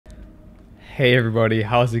Hey everybody,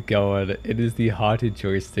 how's it going? It is the Haunted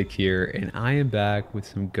Joystick here, and I am back with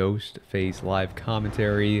some Ghostface live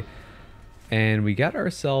commentary. And we got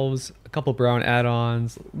ourselves a couple brown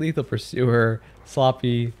add-ons, Lethal Pursuer,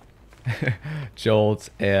 Sloppy, Jolt,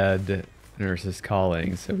 and Nurse's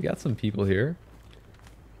Calling. So we got some people here.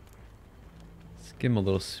 Let's give them a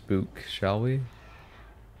little spook, shall we?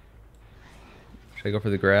 Should I go for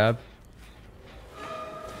the grab?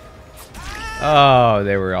 Oh,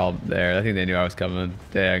 they were all there. I think they knew I was coming.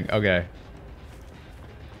 Dang. Okay.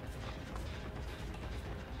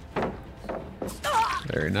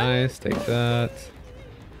 Very nice. Take that.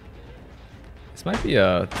 This might be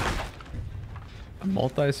a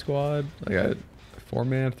multi-squad, like a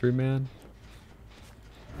 4-man, 3-man.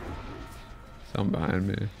 Someone behind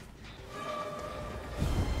me.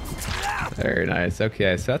 Very nice.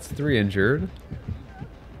 Okay, so that's 3 injured.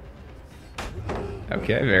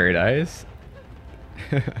 Okay, very nice.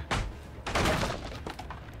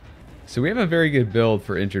 So we have a very good build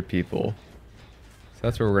for injured people. So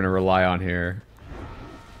that's what we're going to rely on here.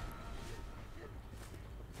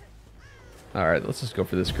 Alright, let's just go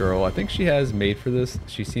for this girl. I think she has made for this.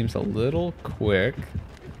 She seems a little quick.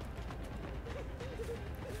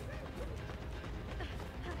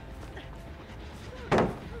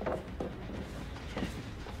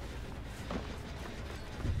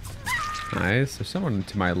 Nice. There's someone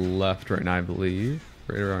to my left right now, I believe.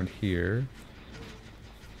 Right around here.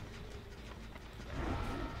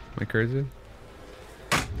 Am I crazy?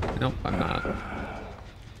 Nope, I'm not.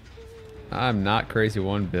 I'm not crazy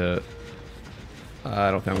one bit.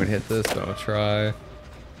 I don't think I'm gonna hit this, but I'll try. Is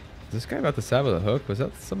this guy about to sabo the hook? Was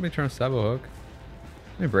that somebody trying to sabo a hook?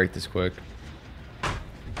 Let me break this quick.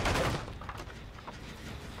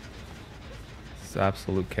 It's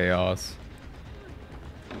absolute chaos.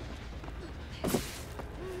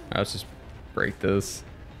 Let's just break this.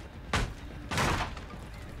 I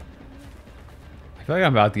feel like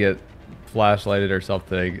I'm about to get flashlighted or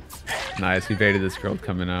something. Nice, we baited this girl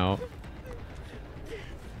coming out.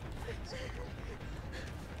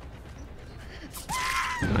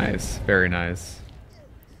 Nice, very nice.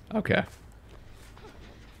 Okay.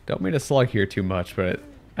 Don't mean to slug here too much, but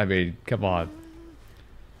I mean, come on.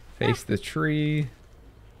 Face the tree.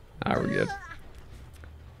 Ah, we're good.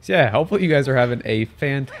 So yeah, hopefully you guys are having a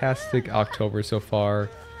fantastic October so far.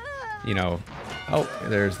 You know, oh,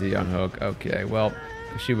 there's the unhook. Okay, well,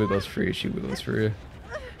 if she wiggles free, she wiggles free.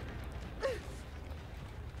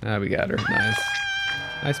 Ah, we got her. Nice.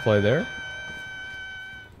 Nice play there.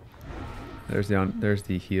 There's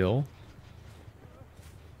the heal.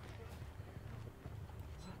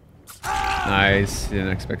 Nice. Didn't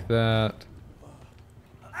expect that.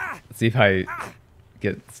 Let's see if I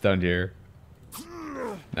get stunned here.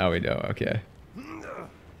 No, we don't. Okay.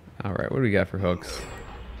 Alright, what do we got for hooks?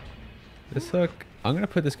 This hook, I'm going to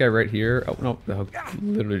put this guy right here. Oh, no, the hook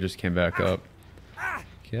literally just came back up.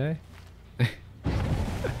 Okay.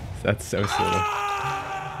 That's so silly.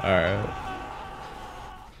 Alright.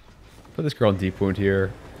 Put this girl in deep wound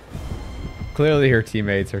here. Clearly her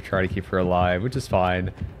teammates are trying to keep her alive, which is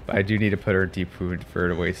fine. But I do need to put her in deep wound for her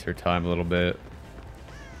to waste her time a little bit.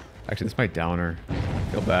 Actually, this might down her.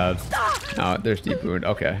 I feel bad. No, there's deep wound.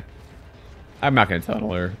 Okay. I'm not going to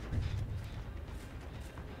tunnel her.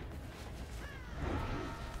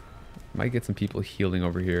 Might get some people healing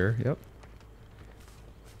over here. Yep.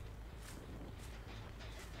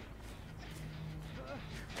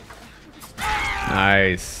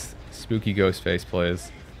 Nice. Spooky Ghostface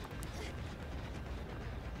plays.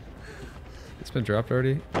 It's been dropped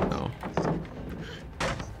already? No.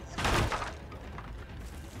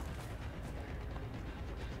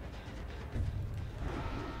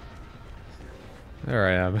 There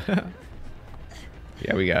I am.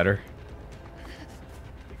 Yeah, we got her.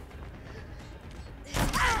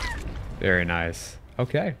 Very nice.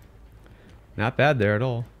 Okay. Not bad there at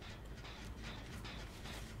all.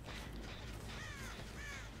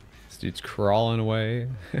 This dude's crawling away.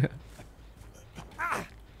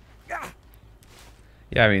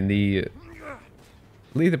 Yeah, I mean, the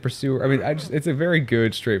Lethal Pursuer, I mean, it's a very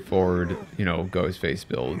good, straightforward, you know, Ghostface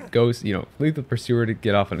build. Lethal Pursuer to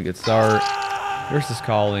get off on a good start. Nurse's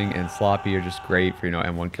Calling and Sloppy are just great for, you know,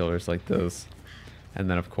 M1 killers like this. And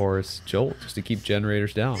then, of course, Jolt, just to keep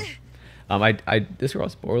generators down. This girl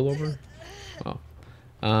has boil over? Oh.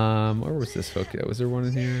 Where was this hook at? Was there one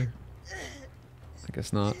in here? I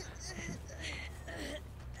guess not.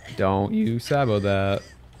 Don't you sabo that.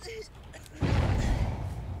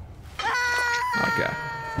 Okay.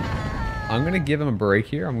 I'm going to give him a break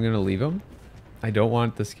here. I'm going to leave him. I don't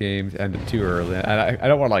want this game to end too early. I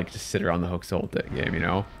don't want to like just sit around the hooks the whole game, you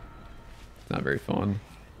know? It's not very fun.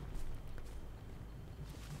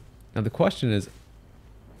 Now the question is,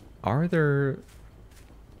 are there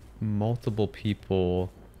multiple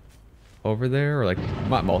people over there? Or like,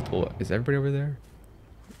 not multiple, is everybody over there?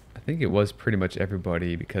 I think it was pretty much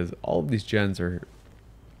everybody because all of these gens are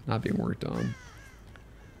not being worked on.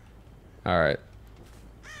 Alright.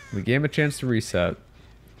 We gave him a chance to reset.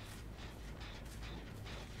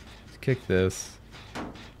 Let's kick this.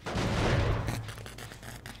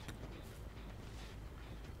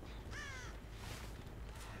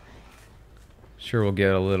 Sure, we'll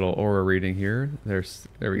get a little aura reading here. There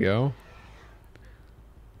we go.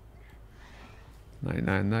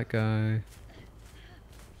 99, that guy.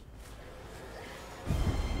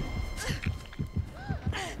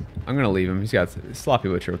 I'm gonna leave him. He's got Sloppy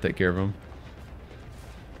Butcher will take care of him.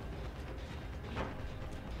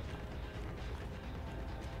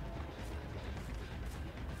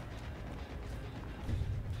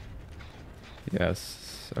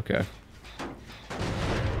 Yes. Okay.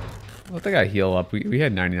 Let the guy heal up. We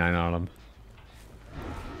had 99 on him.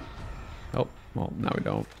 Oh, well, now we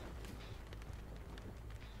don't.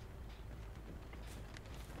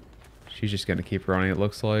 She's just gonna keep running, it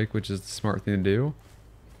looks like, which is the smart thing to do.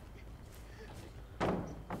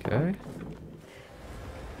 Okay.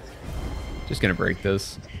 Just gonna break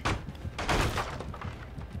this.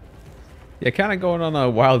 Yeah, kind of going on a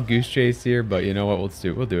wild goose chase here, but you know what?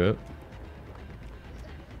 We'll do it.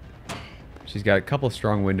 She's got a couple of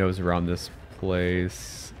strong windows around this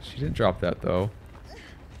place. She didn't drop that though.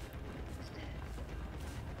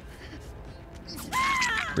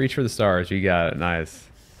 Reach for the stars. You got it. Nice.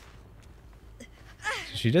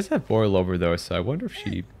 She does have boil over though, so I wonder if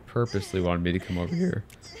she purposely wanted me to come over here.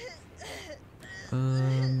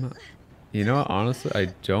 You know what? Honestly, I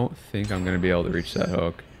don't think I'm gonna be able to reach that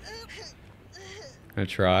hook. I'm gonna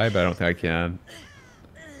try, but I don't think I can.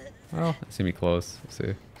 Well, it's gonna be close. Let's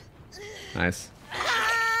see. Nice.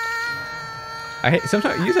 I hate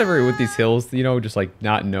sometimes you ever with these hills, you know, just like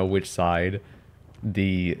not know which side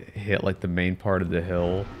the hit, like the main part of the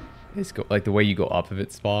hill is, like the way you go up if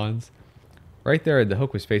it spawns. Right there, the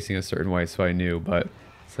hook was facing a certain way, so I knew, but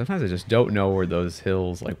sometimes I just don't know where those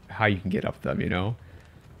hills, like how you can get up them, you know?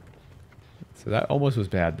 So that almost was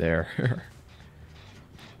bad there.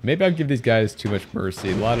 Maybe I'll give these guys too much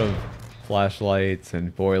mercy. A lot of flashlights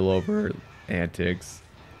and boil over antics.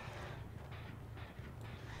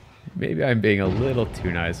 Maybe I'm being a little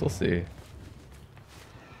too nice. We'll see.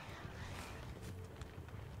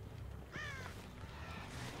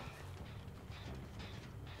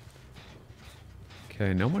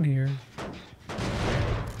 Okay, no one here.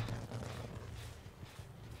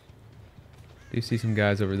 Do you see some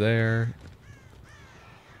guys over there?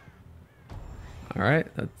 All right.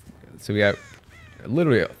 So we got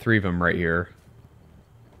literally 3 of them right here.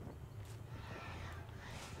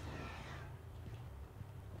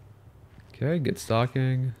 Okay, good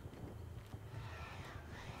stalking.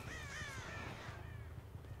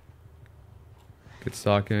 Good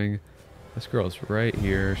stalking. This girl's right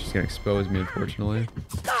here. She's gonna expose me, unfortunately.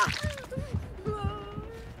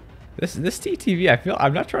 This TTV,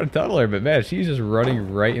 I'm not trying to tunnel her, but man, she's just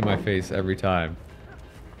running right in my face every time.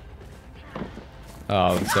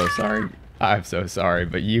 Oh, I'm so sorry. I'm so sorry,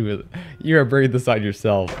 but you are bringing this on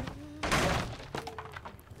yourself.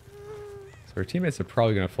 So our teammates are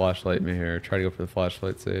probably gonna flashlight me here. Try to go for the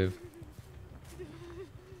flashlight save.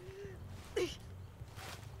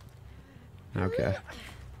 Okay.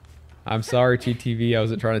 I'm sorry, TTV. I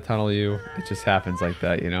wasn't trying to tunnel you. It just happens like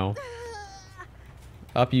that, you know?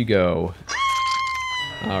 Up you go.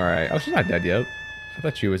 Alright. Oh, she's not dead yet. I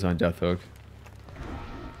thought she was on death hook.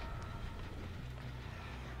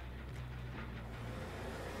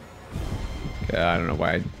 Okay, I don't know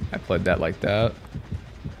why I played that like that.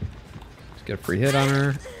 Just get a free hit on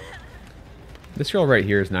her. This girl right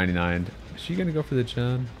here is 99. Is she gonna go for the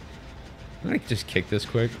gen? I'm gonna just kick this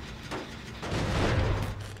quick.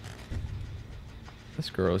 This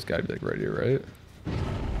girl's gotta be like ready, right?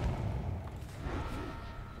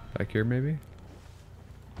 Back here, maybe?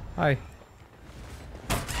 Hi.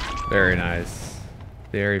 Very nice.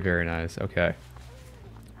 Very, very nice. Okay.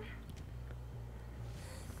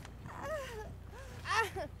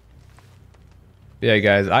 Yeah,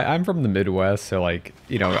 guys, I'm from the Midwest, so like,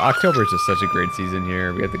 you know, October is just such a great season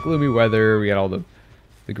here. We got the gloomy weather, we got all the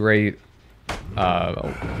great,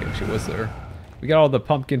 oh, actually, what's there? We got all the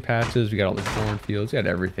pumpkin patches, we got all the cornfields, we got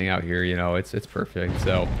everything out here, you know, it's perfect.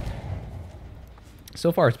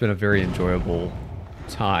 So far it's been a very enjoyable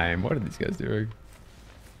time. What are these guys doing?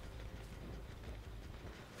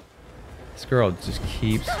 This girl just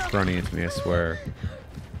keeps running into me, I swear.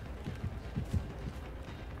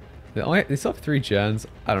 They still have 3 gens.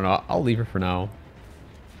 I don't know. I'll leave her for now.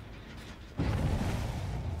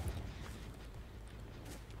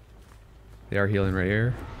 They are healing right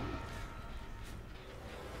here.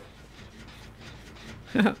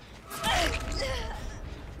 I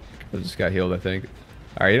just got healed, I think.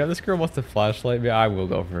 Alright, you know, this girl wants to flashlight me. I will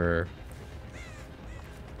go for her.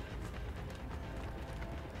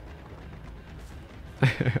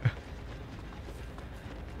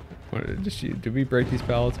 Did we break these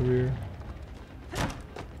pallets over here?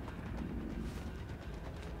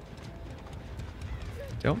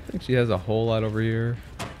 Don't think she has a whole lot over here.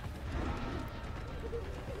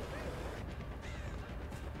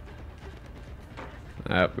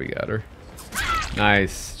 Yep, we got her.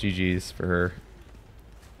 Nice. GG's for her.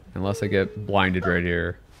 Unless I get blinded right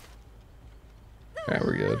here. Okay,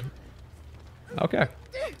 we're good. Okay.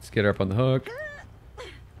 Let's get her up on the hook.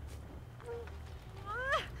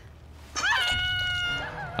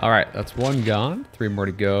 Alright, that's one gone. 3 more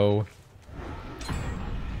to go.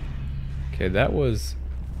 Okay, that was...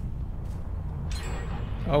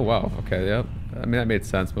 Oh, wow. Okay, yep. I mean, that made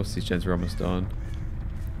sense. Most of these gens were almost done.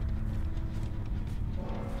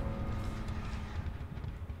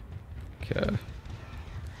 Okay.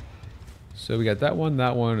 So we got that one,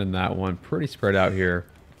 and that one. Pretty spread out here.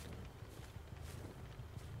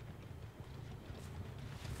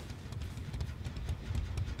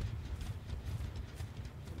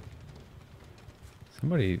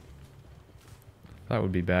 Somebody thought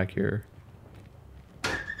would be back here.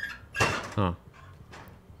 Huh.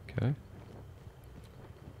 Okay.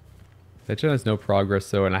 That gen has no progress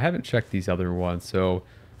though, and I haven't checked these other ones, so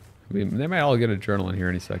I mean, they might all get a journal in here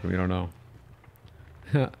any second. We don't know.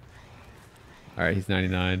 Alright, he's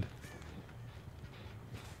 99.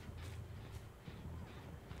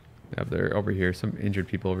 Yeah, they're over here. Some injured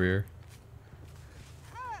people over here.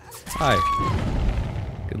 Hi.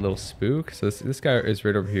 Good little spook. So this guy is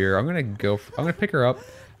right over here. I'm gonna pick her up.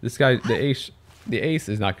 This guy, the ace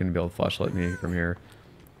is not gonna be able to flashlight me from here.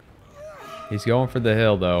 He's going for the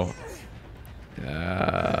hill though.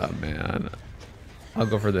 Man. I'll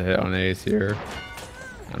go for the hit on ace here.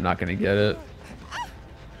 I'm not gonna get it.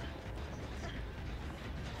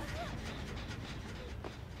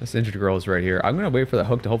 This injured girl is right here. I'm gonna wait for the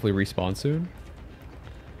hook to hopefully respawn soon.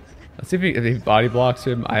 Let's see if he body blocks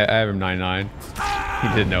him. I have him 99. He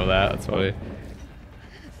didn't know that. That's funny.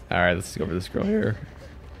 Alright, let's go for this girl here.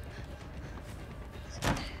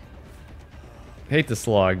 Hate the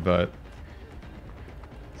slug, but...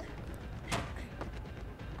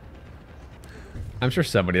 I'm sure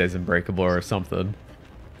somebody has Unbreakable or something.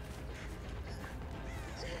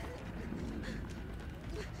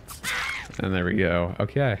 And there we go.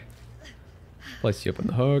 Okay. Place you up on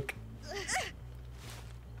the hook.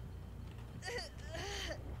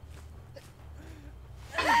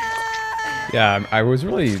 Yeah, I was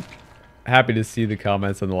really happy to see the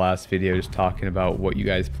comments on the last video just talking about what you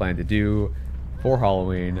guys plan to do for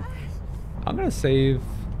Halloween. I'm gonna save,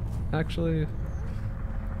 actually.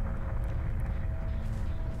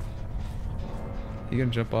 You gonna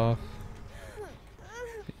jump off?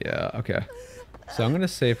 Yeah, okay. So I'm gonna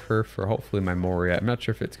save her for hopefully my Moria. I'm not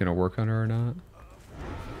sure if it's gonna work on her or not.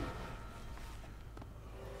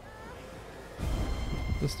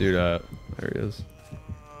 Let's do that. There he is.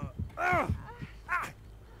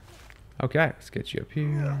 Okay, let's get you up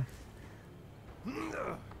here.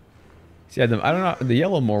 See, I don't know. The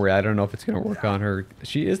yellow Moria, I don't know if it's gonna work on her.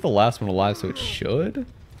 She is the last one alive, so it should.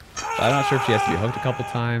 But I'm not sure if she has to be hooked a couple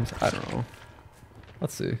times. I don't know.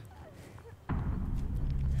 Let's see.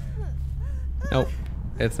 Nope,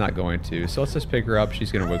 it's not going to. So let's just pick her up.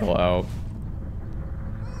 She's gonna wiggle out.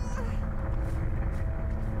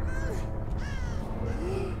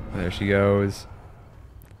 There she goes.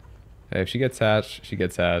 Hey, if she gets hatched, she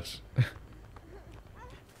gets hatched.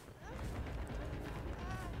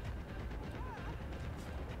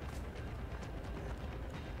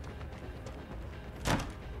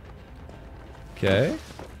 Okay.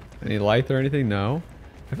 Any light or anything? No.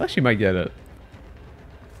 I feel like she might get it.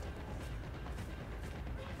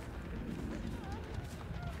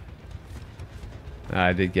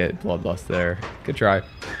 I did get bloodlust there. Good try.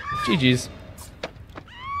 GG's.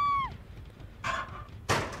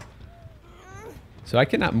 So I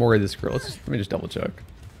cannot Moria this girl. Let me just double check.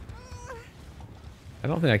 I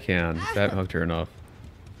don't think I can. I haven't hooked her enough.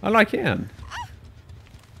 Oh no, I can.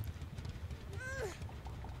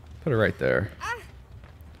 Put her right there.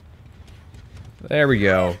 There we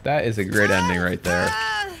go. That is a great ending right there.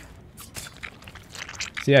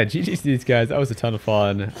 So yeah, GG's to these guys. That was a ton of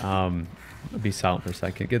fun. I'll be silent for a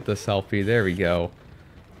second. Get the selfie. There we go.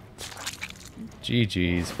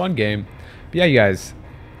 GG's. Fun game. But yeah, you guys.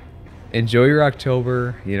 Enjoy your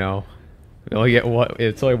October. You know, we only get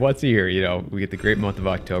it's only once a year. You know, we get the great month of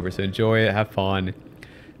October. So enjoy it. Have fun.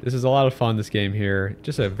 This is a lot of fun, this game here.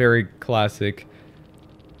 Just a very classic,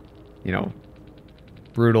 you know,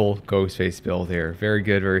 brutal Ghostface build here. Very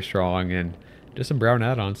good, very strong, and just some brown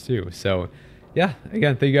add-ons too. So yeah,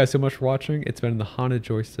 again, thank you guys so much for watching. It's been the Haunted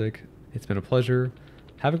Joystick. It's been a pleasure.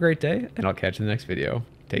 Have a great day, and I'll catch you in the next video.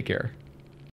 Take care.